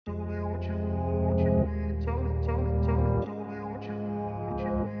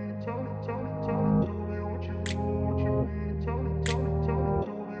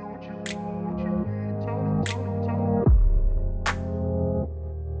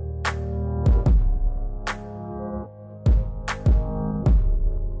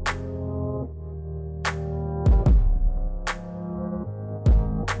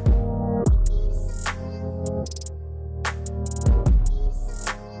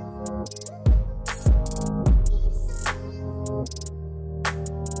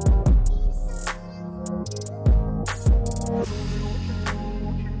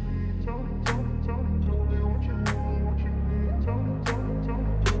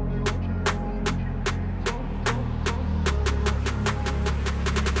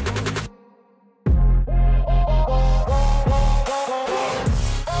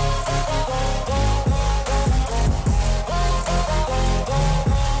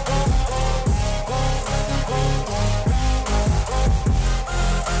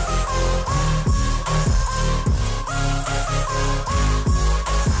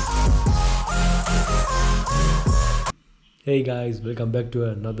Hey guys, welcome back to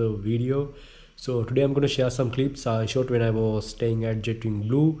another video. So today I'm going to share some clips I shot when I was staying at Jetwing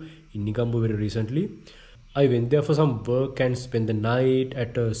Blue in Negombo very recently. I went there for some work and spent the night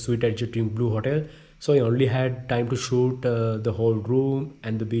at a suite at Jetwing Blue hotel. So I only had time to shoot the whole room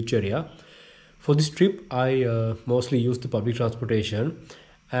and the beach area. For this trip, I mostly used the public transportation,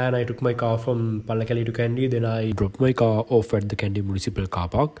 and I took my car from Pallakali to Kandy. Then I dropped my car off at the Kandy Municipal Car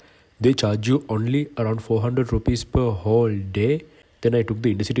Park. They charge you only around 400 rupees per whole day. Then I took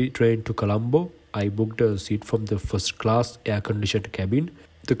the intercity train to Colombo. I booked a seat from the first class air-conditioned cabin.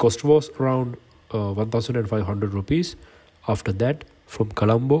 The cost was around 1500 rupees. After that, from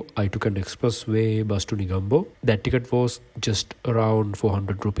Colombo, I took an expressway bus to Negombo. That ticket was just around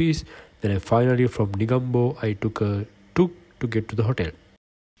 400 rupees. Then I finally, from Negombo, I took a tuk to get to the hotel.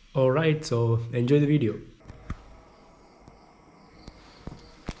 Alright, so enjoy the video.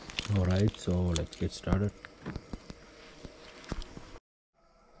 Alright, so let's get started.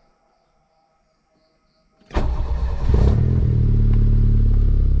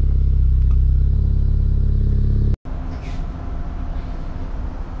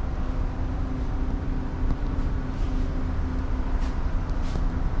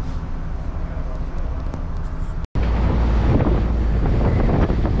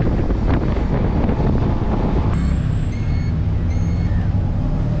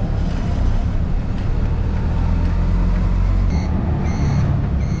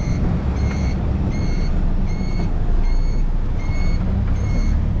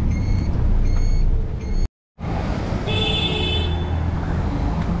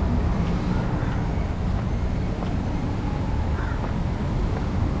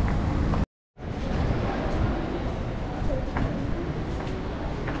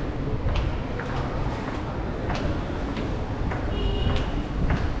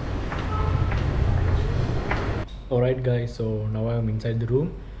 Alright guys, so now I'm inside the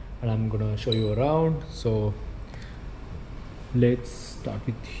room and I'm gonna show you around. So let's start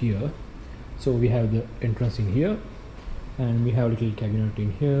with here. So we have the entrance in here and we have a little cabinet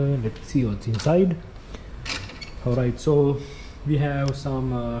in here. Let's see what's inside. Alright, so we have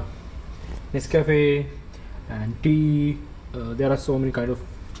some Nescafe and tea. There are so many kind of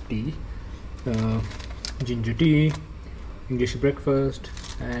tea, ginger tea, English breakfast,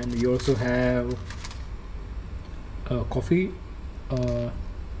 and we also have coffee.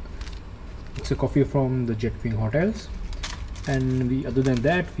 It's a coffee from the Jetwing hotels, and other than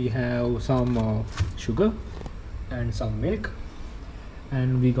that we have some sugar and some milk,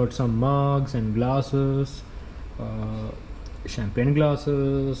 and we got some mugs and glasses, champagne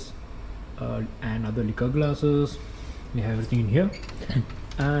glasses, and other liquor glasses. We have everything in here.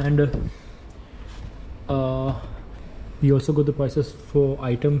 And we also got the prices for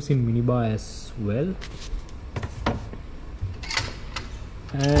items in minibar as well.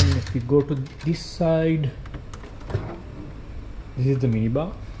 And if we go to this side, this is the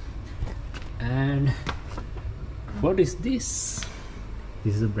minibar. And what is this?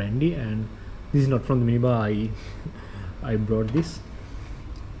 This is a brandy, and this is not from the minibar. I brought this.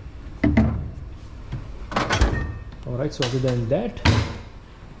 Alright, so other than that,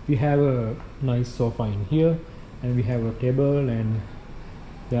 we have a nice sofa in here, and we have a table, and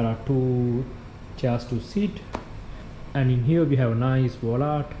there are two chairs to sit. And in here we have a nice wall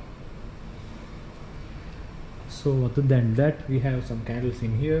art. So other than that, we have some candles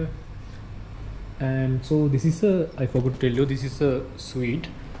in here. And so this is I forgot to tell you, this is a suite.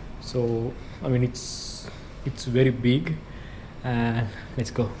 So I mean it's very big. And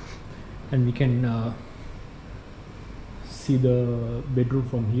let's go, and we can see the bedroom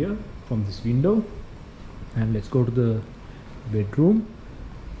from here, from this window. And let's go to the bedroom.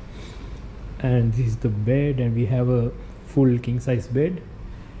 And this is the bed, and we have a full king size bed,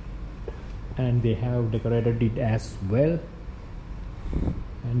 and they have decorated it as well.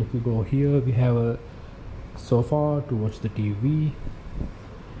 And if you go here, we have a sofa to watch the TV,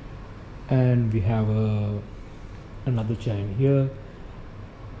 and we have another chair in here,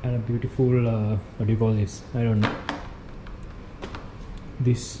 and a beautiful what do you call this, I don't know,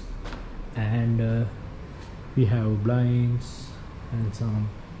 this. And we have blinds and some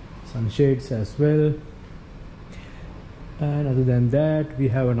sunshades as well. And other than that, we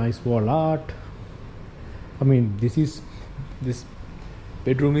have a nice wall art. I mean this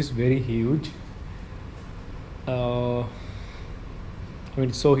bedroom is very huge. I mean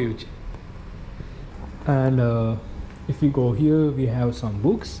it's so huge. And if we go here, we have some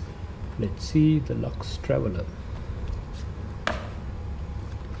books. Let's see, the Lux Traveler,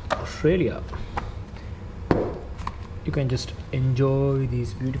 Australia. You can just enjoy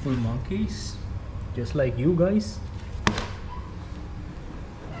these beautiful monkeys just like you guys.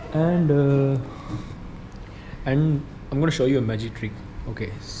 and and I'm gonna show you a magic trick.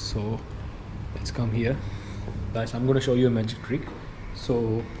 Okay, so let's come here, guys. I'm gonna show you a magic trick.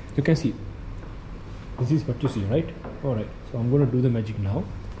 So you can see this is what you see, right? All right, so I'm gonna do the magic now,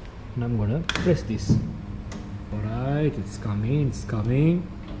 and I'm gonna press this. All right, it's coming, it's coming.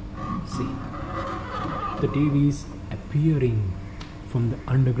 See, the TV is appearing from the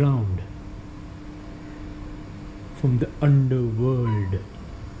underground, from the underworld.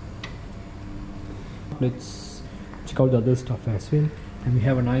 Let's check out the other stuff as well. And we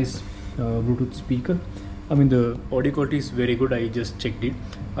have a nice Bluetooth speaker. I mean, the audio quality is very good. I just checked it.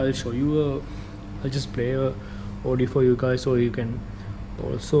 I'll show you I'll just play a audio for you guys so you can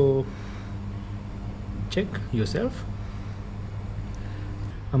also check yourself.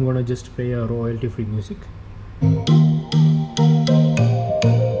 I'm gonna just play a royalty free music.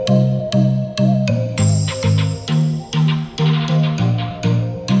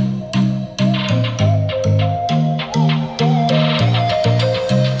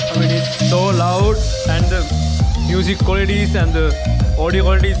 So loud, and the music qualities and the audio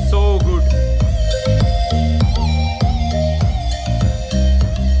quality is so good.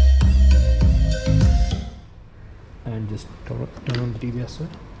 And just turn on the TV as well.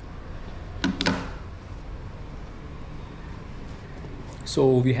 So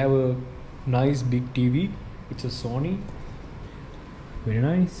we have a nice big TV. It's a Sony. Very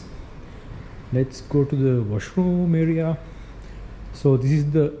nice. Let's go to the washroom area. So this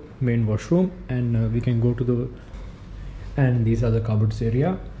is the main washroom, and we can go to the, and these are the cupboards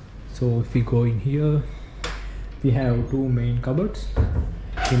area. So if we go in here, we have two main cupboards.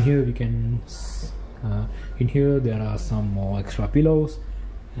 In here we can in here there are some more extra pillows,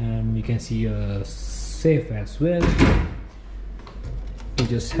 and we can see a safe as well. You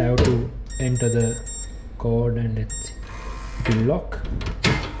just have to enter the code and it will lock.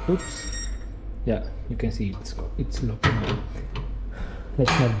 Oops, yeah, you can see it's locked now.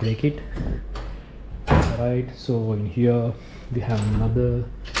 Let's not break it. Alright, so in here we have another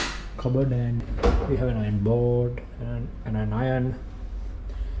cupboard, and we have an iron board and an iron,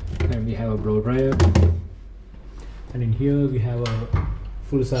 and we have a blow dryer, and in here we have a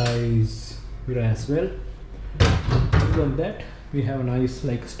full size mirror as well. Other than that, we have a nice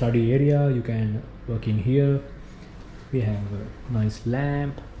like study area. You can work in here. We have a nice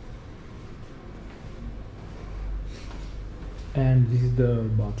lamp. And this is the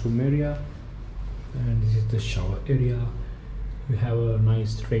bathroom area, and this is the shower area. We have a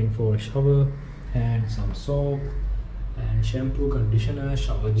nice drain for a shower, and some soap and shampoo, conditioner,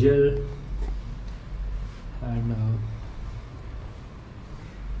 shower gel, and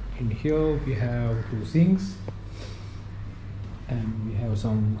in here we have two sinks, and we have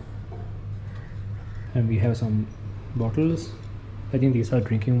some bottles. I think these are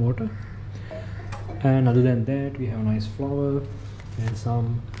drinking water. And other than that, we have a nice flower and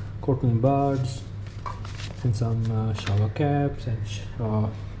some cotton buds and some shower caps and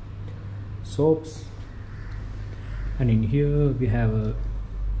soaps. And in here we have a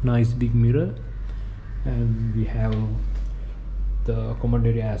nice big mirror, and we have the command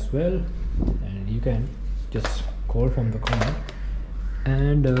area as well, and you can just call from the command.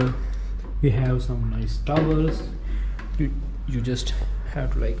 And we have some nice towels. You just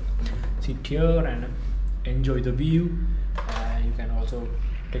have to like sit here and enjoy the view, and you can also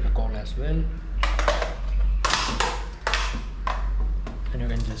take a call as well, and you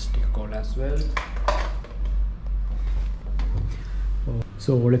can just take a call as well.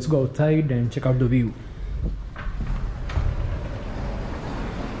 So let's go outside and check out the view.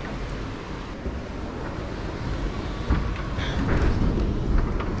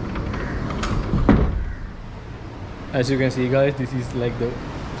 As you can see, guys, this is like the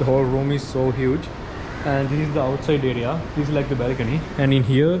whole room is so huge, and this is the outside area. This is like the balcony, and in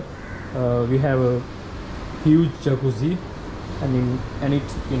here we have a huge jacuzzi, and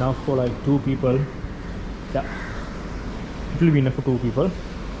it's enough for like 2 people. Yeah, it will be enough for 2 people.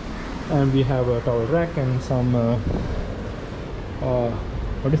 And we have a towel rack and some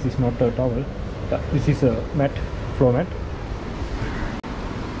what is this? Not a towel. Yeah, this is a mat, floor mat.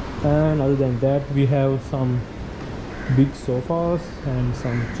 And other than that, we have some big sofas and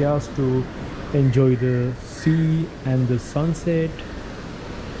some chairs to enjoy the sea and the sunset.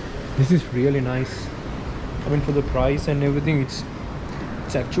 This is really nice. I mean, for the price and everything, it's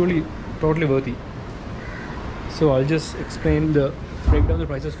actually totally worthy. So I'll just break down the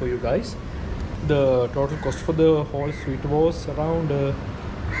prices for you guys. The total cost for the whole suite was around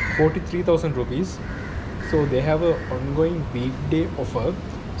 43,000 rupees. So they have a ongoing weekday offer,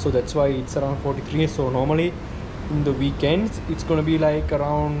 so that's why it's around 43. So normally in the weekends it's gonna be like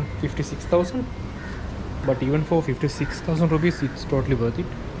around 56,000, but even for 56,000 rupees it's totally worth it.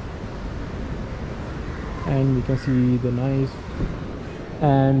 And we can see the nice,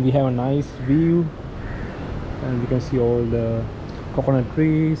 and we have a nice view, and we can see all the coconut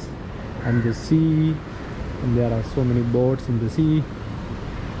trees and the sea, and there are so many boats in the sea.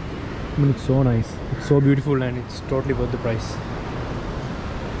 I mean, it's so nice, it's so beautiful, and it's totally worth the price.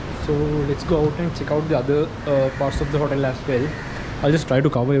 So let's go out and check out the other parts of the hotel as well. I'll just try to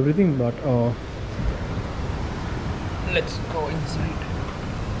cover everything, but let's go inside.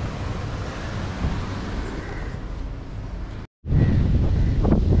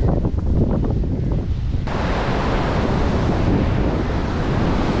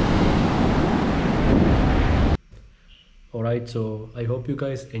 Alright, so I hope you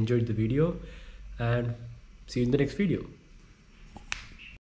guys enjoyed the video, and see you in the next video.